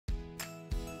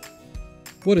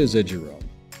What is Eduroam?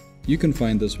 You can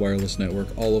find this wireless network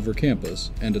all over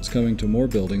campus, and it's coming to more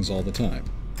buildings all the time.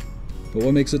 But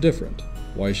what makes it different?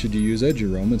 Why should you use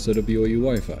Eduroam instead of BYU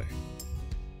Wi-Fi?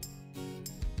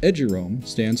 Eduroam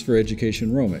stands for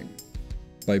Education Roaming.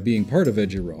 By being part of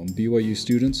Eduroam, BYU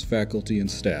students, faculty,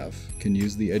 and staff can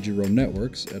use the Eduroam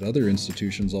networks at other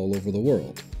institutions all over the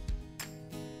world.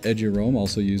 Eduroam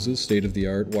also uses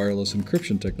state-of-the-art wireless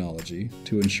encryption technology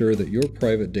to ensure that your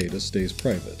private data stays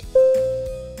private.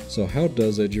 So how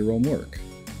does Eduroam work?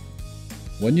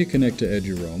 When you connect to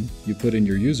Eduroam, you put in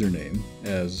your username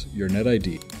as your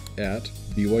NetID at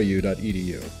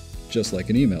byu.edu, just like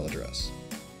an email address.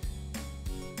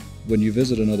 When you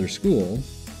visit another school,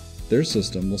 their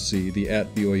system will see the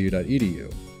at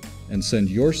byu.edu and send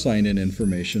your sign-in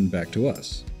information back to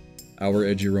us. Our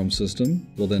Eduroam system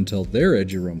will then tell their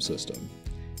Eduroam system,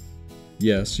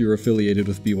 yes, you're affiliated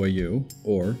with BYU,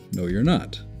 or no, you're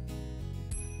not.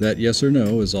 That yes or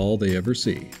no is all they ever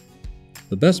see.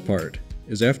 The best part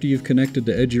is after you've connected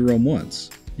to Eduroam once,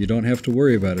 you don't have to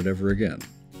worry about it ever again.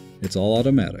 It's all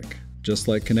automatic, just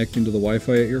like connecting to the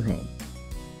Wi-Fi at your home.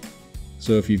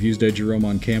 So if you've used Eduroam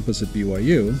on campus at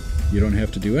BYU, you don't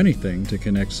have to do anything to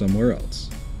connect somewhere else.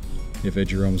 If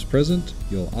Eduroam is present,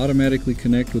 you'll automatically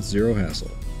connect with zero hassle.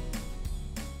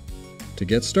 To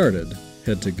get started,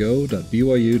 head to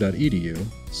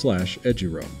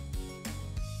go.byu.edu/Eduroam.